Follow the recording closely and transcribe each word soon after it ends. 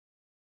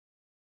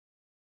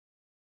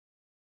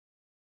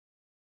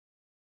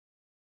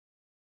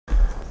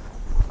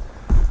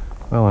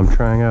Well, I'm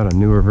trying out a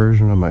newer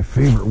version of my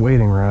favorite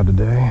wading rod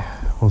today.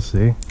 We'll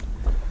see.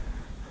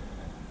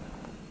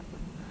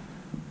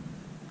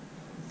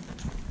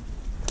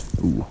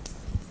 Ooh.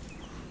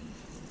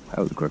 That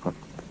was a quick one.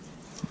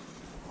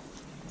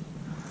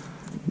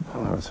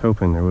 Well, I was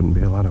hoping there wouldn't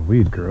be a lot of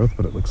weed growth,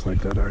 but it looks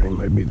like that already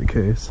might be the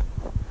case.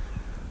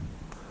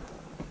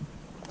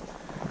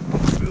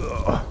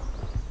 Ugh.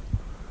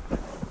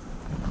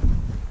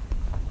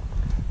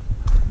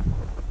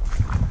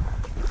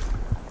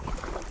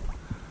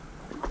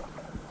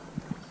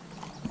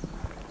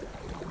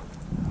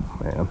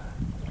 Man,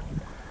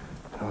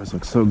 it always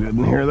looks so good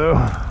in here though.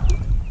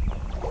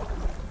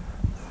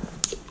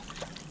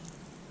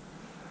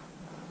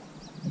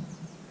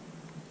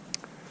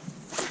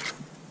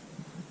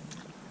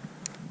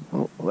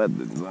 Oh, well, that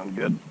didn't sound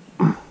good.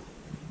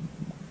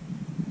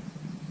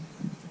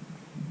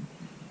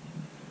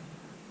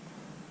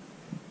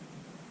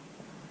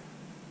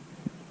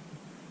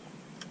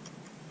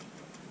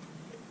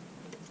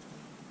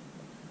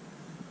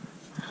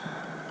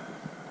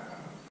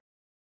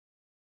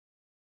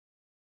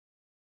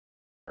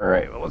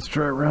 Alright, well, let's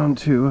try round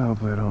two.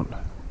 Hopefully I don't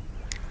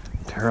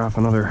tear off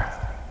another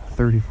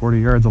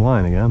 30-40 yards of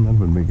line again. That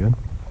would be good.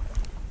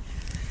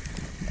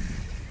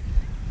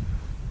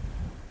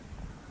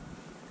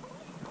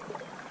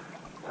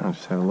 I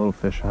just had a little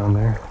fish on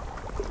there.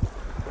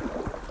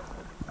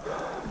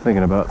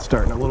 Thinking about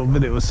starting a little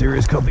video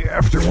series called the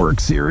After Work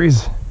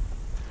series.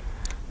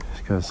 Just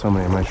because so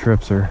many of my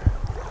trips are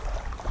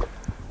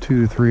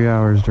 2 to 3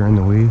 hours during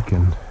the week,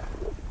 and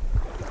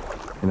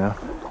you know,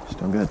 just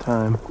don't get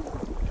time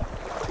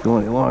to go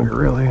any longer,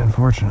 really,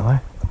 unfortunately.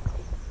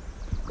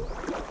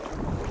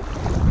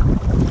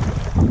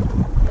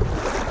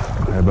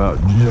 By about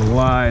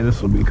July,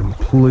 this will be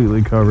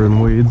completely covered in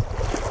weeds.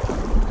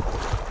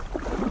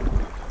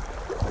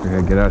 I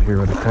gotta get out here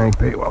with a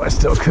crankbait while I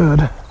still could.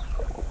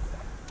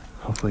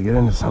 Hopefully get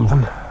into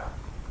something.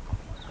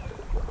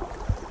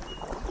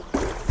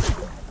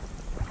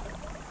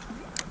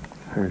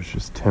 There's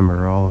just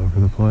timber all over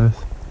the place.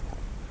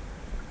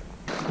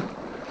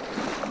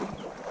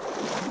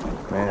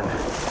 Man,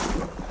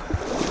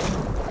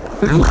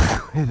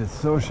 it is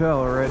so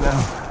shallow right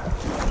now.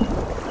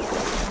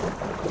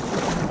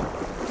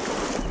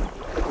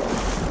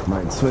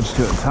 Might switch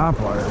to a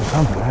topwater or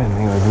something. I didn't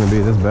think it was going to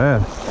be this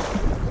bad.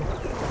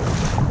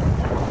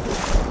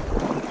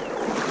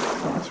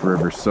 This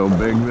river's so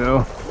big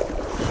though.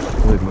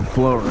 Look at the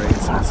flow rate,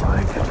 so it's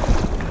like,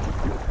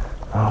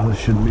 oh, this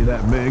shouldn't be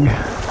that big.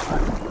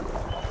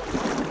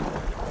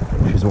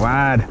 She's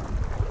wide.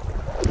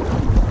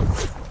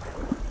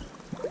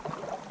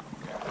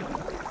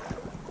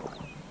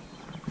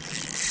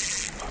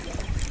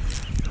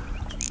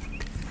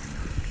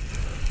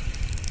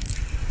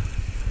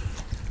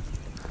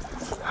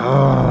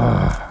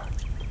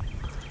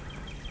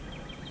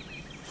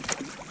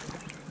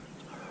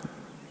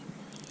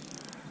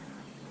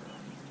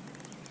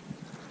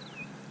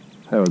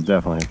 That was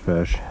definitely a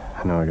fish.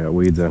 I know I got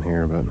weeds on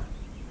here, but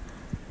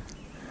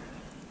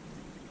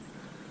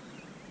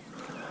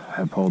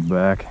I pulled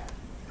back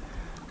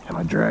and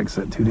my drag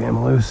set too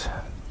damn loose.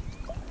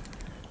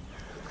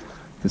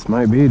 This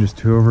might be just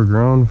too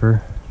overgrown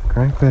for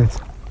crankbaits.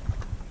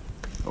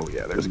 Oh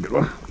yeah, there's a good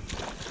one.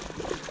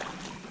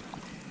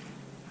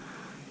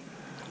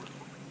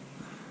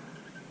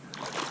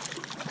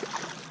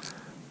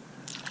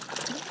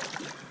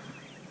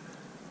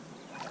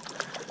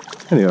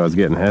 I knew I was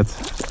getting hits.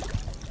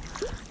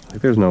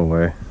 Like, there's no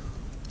way.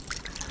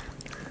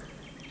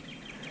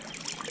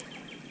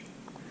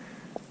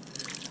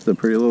 It's a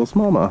pretty little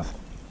smallmouth.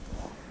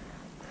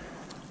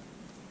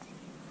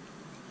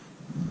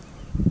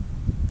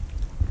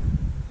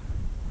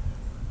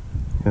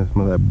 Got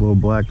some of that blue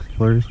black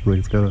colors, like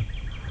it's got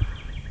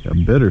a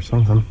bit or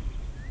something.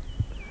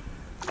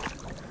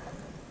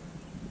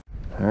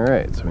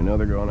 Alright, so we know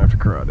they're going after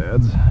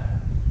crawdads.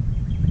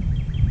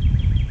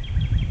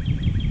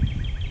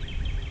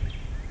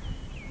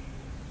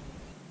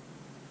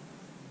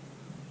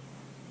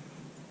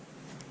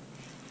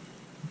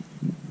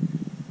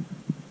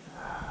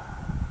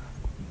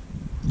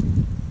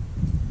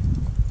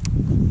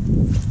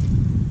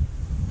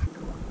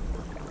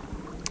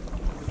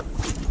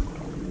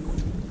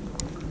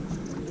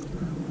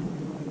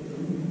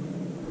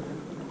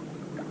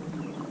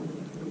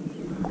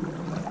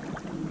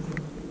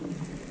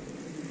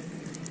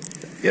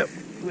 Yep,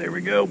 there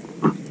we go.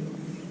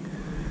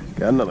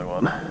 Got another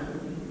one.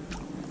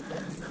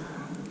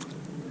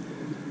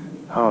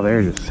 Oh,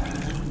 they're just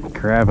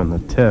grabbing the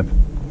tip.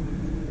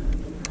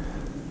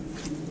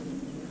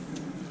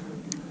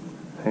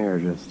 They are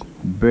just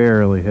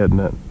barely hitting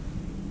it.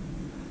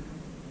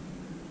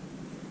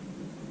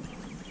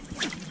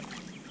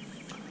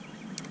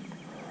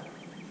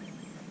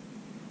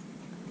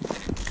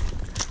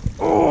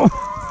 Oh!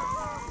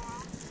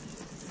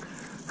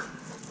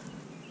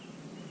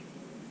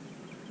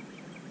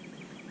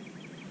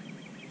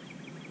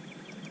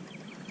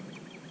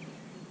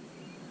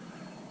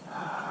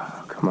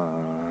 Come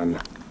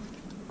on.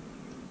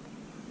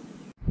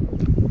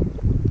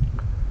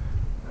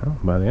 Well,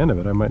 by the end of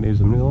it, I might need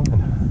some new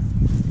line.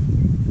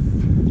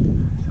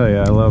 I tell you,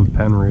 I love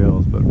pen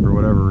reels, but for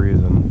whatever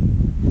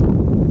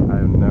reason,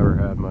 I've never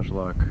had much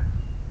luck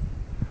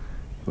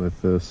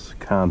with this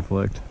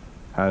conflict.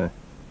 It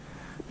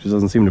just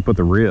doesn't seem to put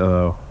the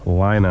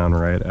line on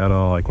right at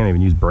all. I can't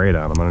even use braid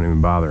on them. I don't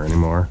even bother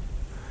anymore.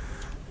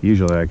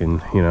 Usually I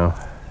can, you know,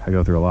 I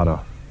go through a lot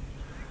of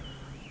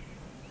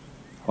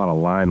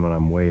line when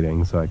I'm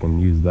waiting, so I can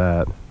use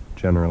that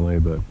generally,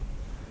 but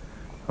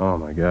oh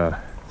my god,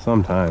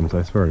 sometimes,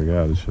 I swear to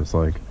god, it's just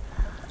like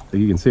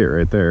you can see it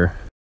right there.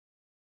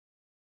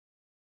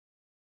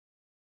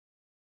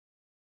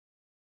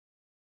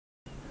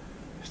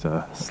 Just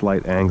a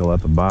slight angle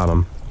at the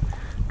bottom.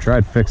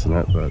 Tried fixing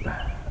it, but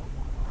I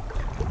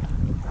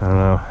don't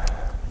know.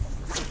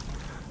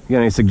 If you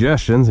got any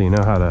suggestions and you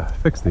know how to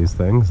fix these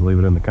things, leave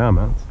it in the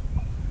comments.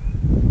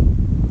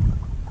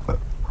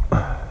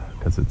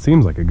 Because it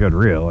seems like a good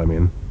reel. I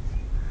mean,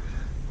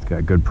 it's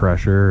got good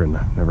pressure and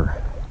I've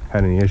never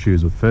had any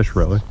issues with fish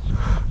really.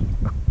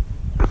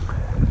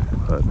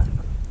 But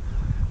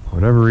for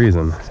whatever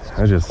reason,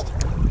 I just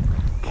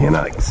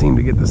cannot seem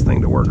to get this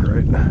thing to work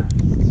right.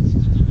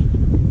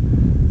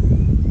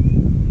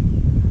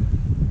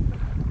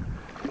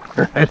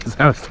 Right as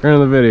I was turning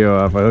the video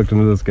off, I hooked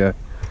into this guy.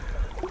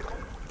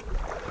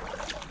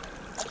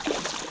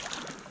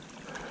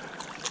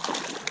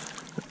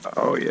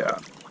 Oh yeah.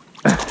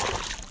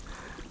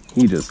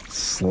 He just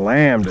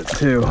slammed it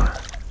too.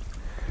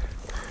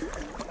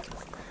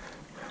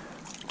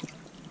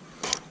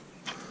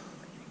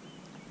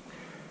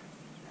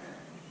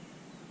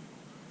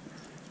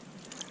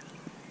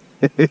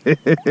 Look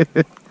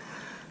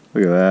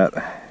at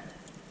that.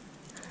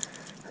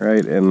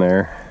 Right in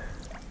there.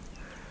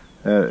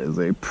 That is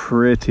a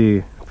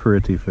pretty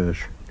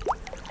fish.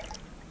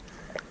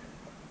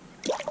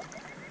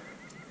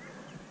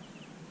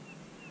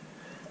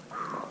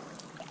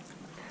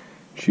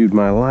 Chewed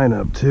my line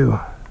up too.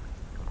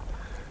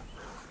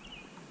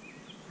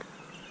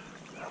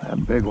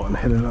 That big one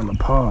hit it on the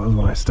paws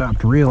when I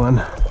stopped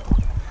reeling.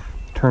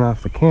 Turn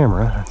off the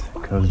camera.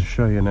 That goes to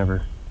show you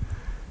never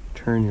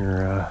turn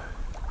your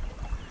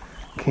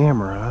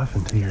camera off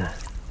until you're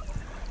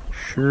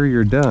sure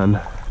you're done.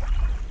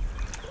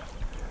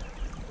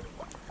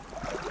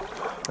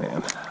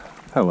 Man,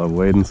 I love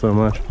wading so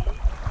much.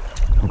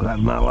 I'm glad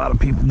not a lot of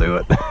people do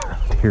it.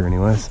 Here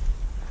anyways.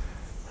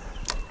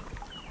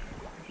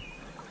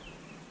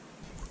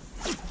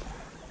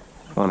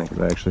 Funny, because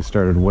I actually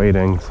started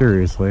wading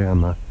seriously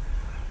on the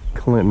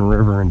Clinton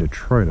River in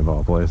Detroit of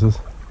all places.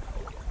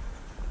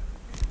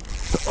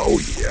 Oh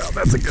yeah,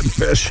 that's a good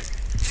fish.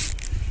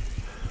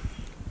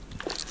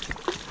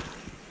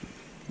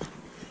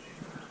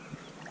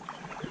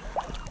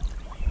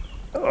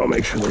 Oh,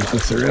 make sure those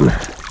hooks are in.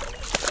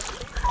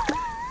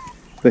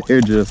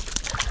 They're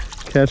just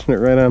catching it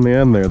right on the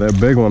end there. That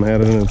big one had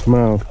it in its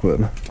mouth,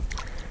 but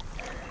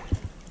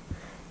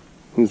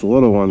these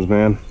little ones,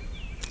 man,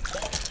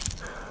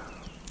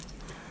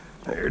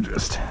 they're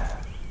just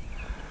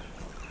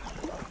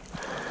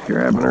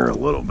grabbing her a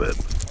little bit.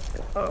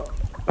 Oh.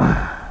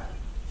 I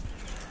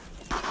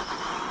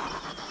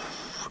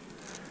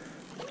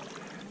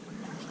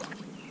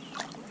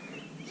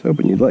was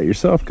hoping you'd let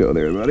yourself go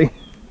there, buddy.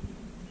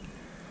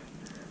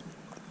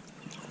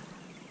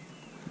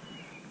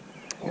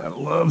 Gotta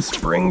love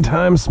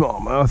springtime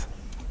smallmouth.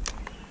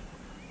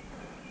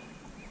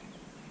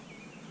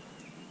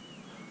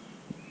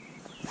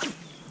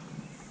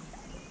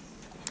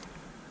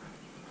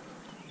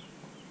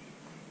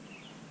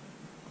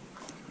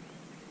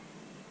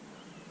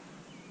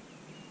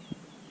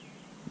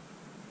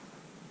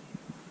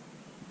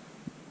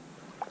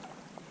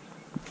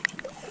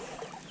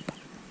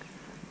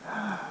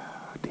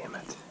 Damn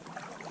it.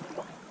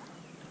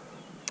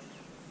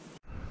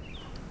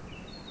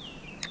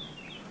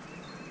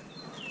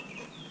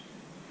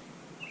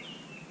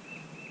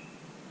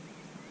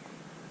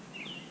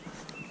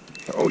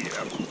 Oh yeah.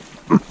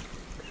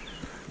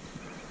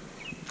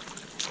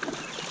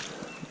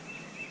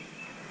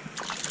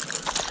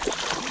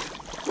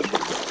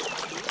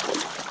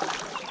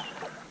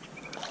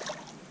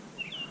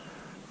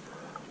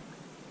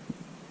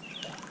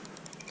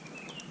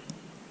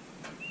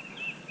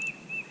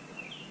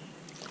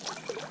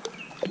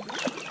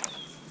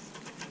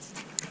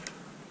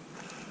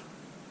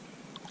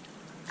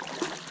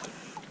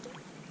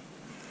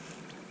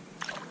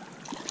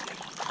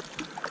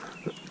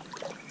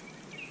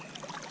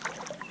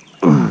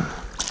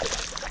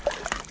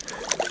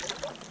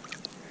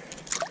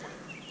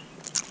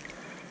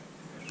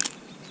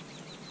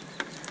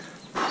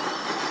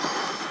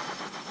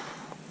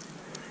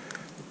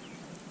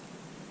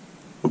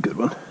 Good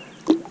one.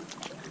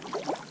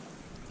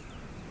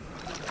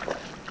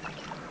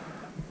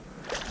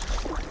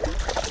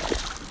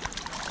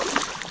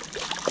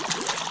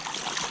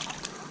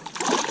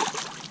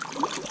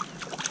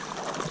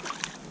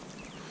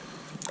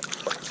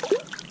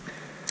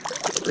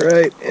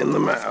 Right in the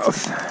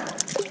mouth.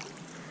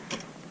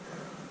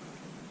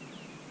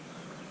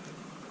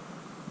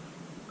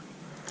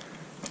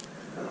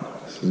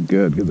 This is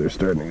good because they're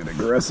starting to get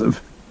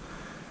aggressive.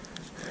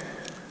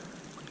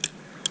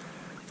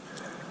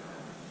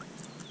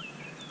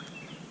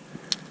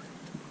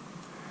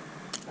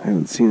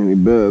 haven't seen any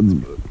beds,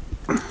 but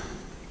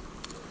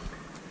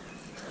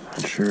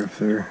not sure if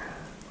they're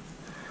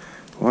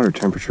water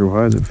temperature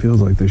wise. It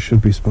feels like they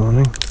should be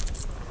spawning.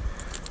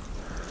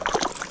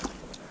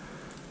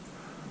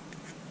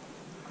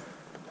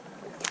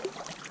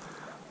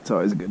 It's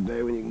always a good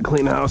day when you can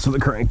clean a house with a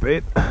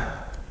crankbait.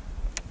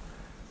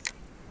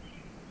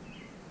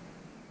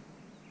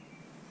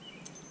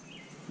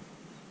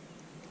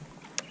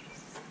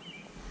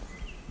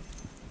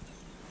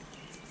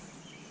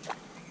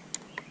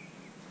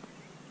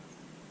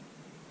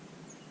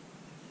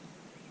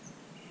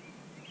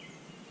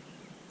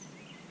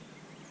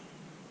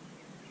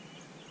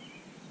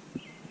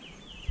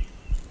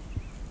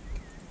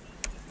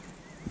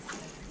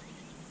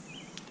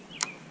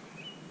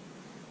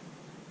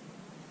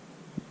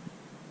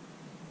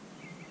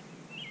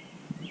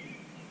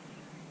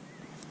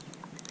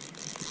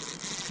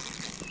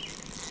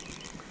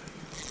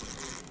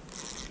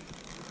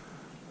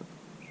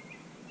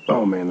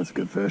 Oh man, that's a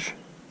good fish.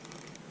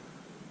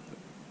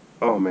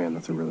 Oh man,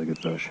 that's a really good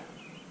fish.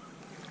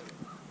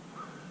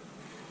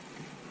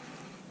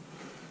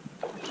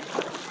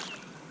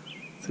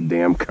 It's a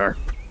damn carp.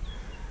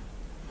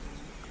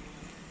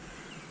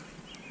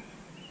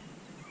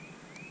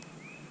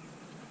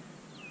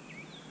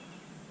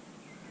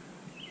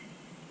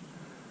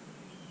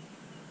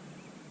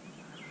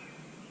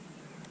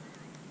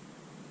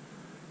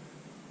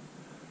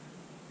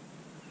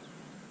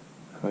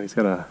 Oh, he's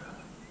got a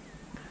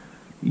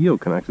eel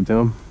connected to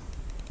him.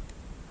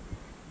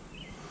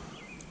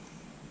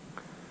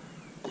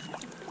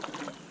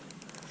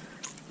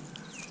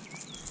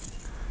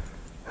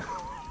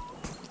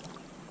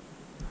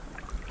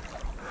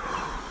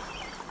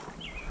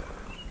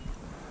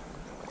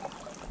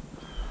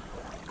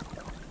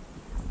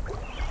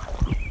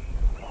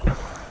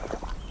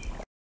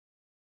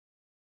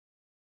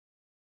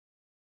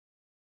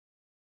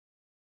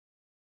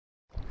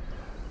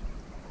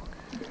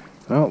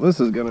 Well, this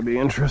is going to be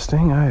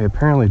interesting. I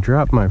apparently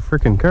dropped my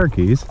frickin' car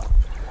keys.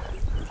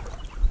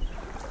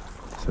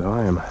 So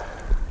I am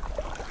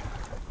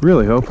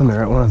really hoping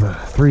they're at one of the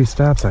 3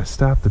 stops I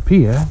stopped to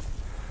pee at.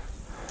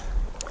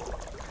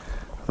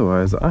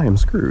 Otherwise, I am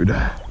screwed.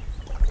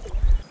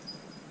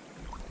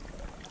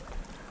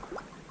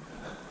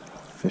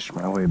 Fish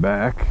my way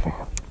back.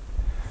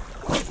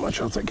 Not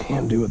much else I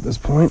can do at this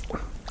point.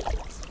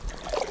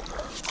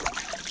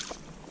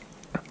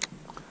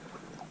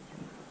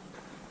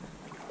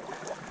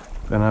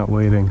 Been out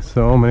waiting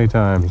so many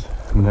times,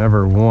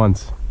 never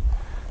once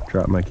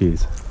dropped my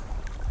keys.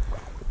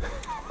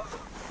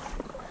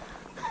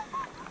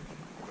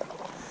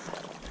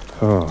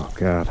 Oh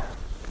God.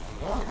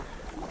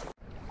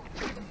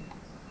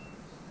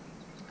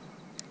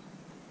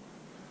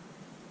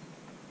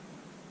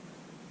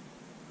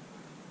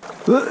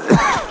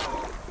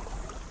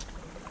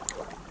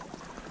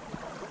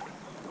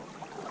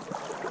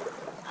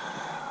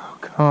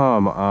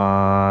 Come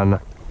on.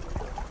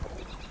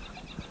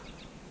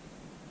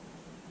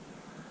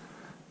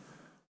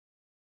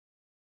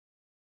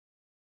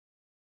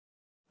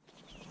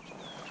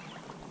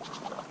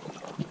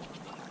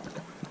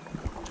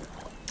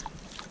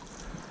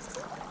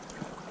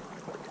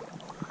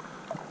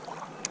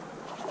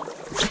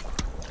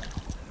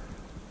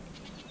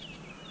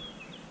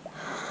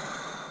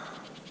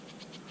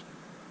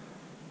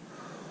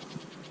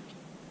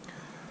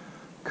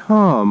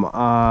 Come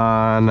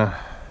on.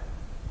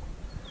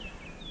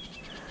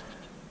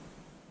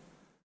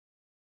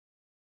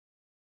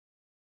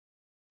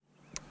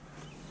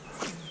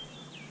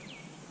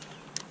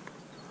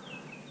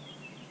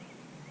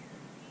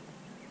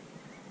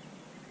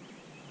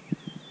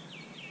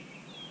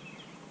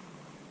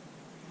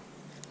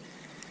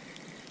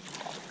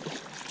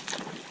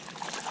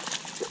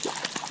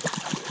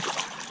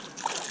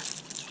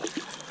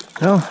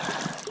 Well,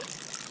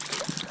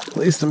 at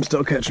least I'm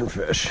still catching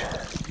fish.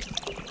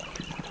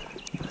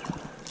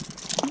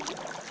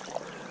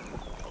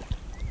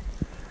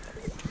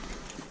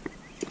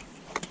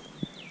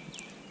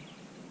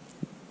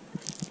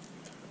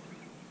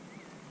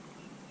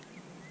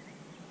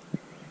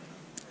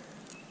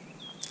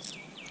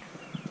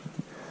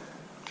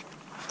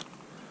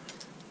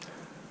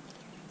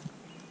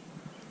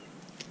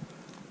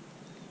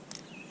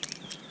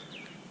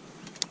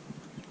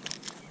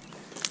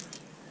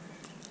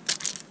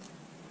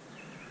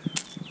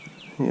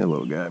 Yeah,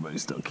 little guy, but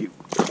he's still cute.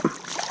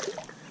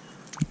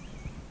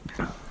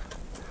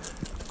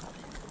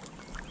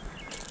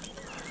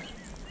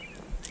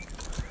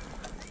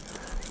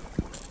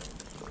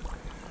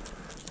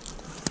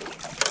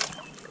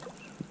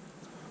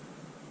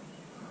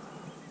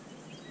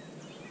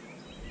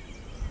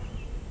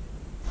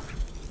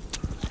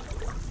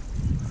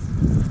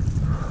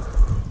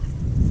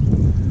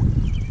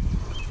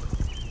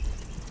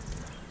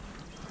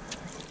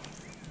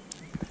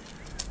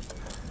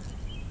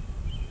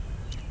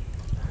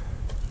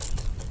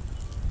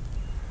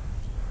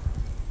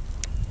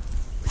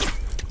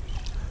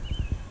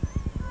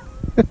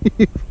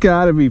 You've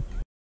got to be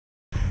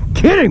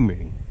kidding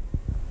me.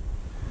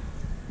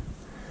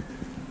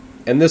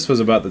 And this was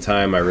about the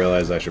time I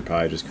realized I should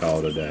probably just call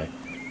it a day.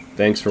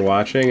 Thanks for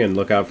watching, and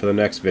look out for the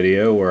next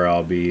video where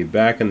I'll be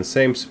back in the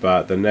same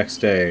spot the next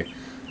day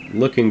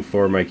looking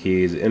for my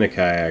keys in a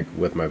kayak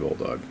with my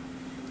bulldog.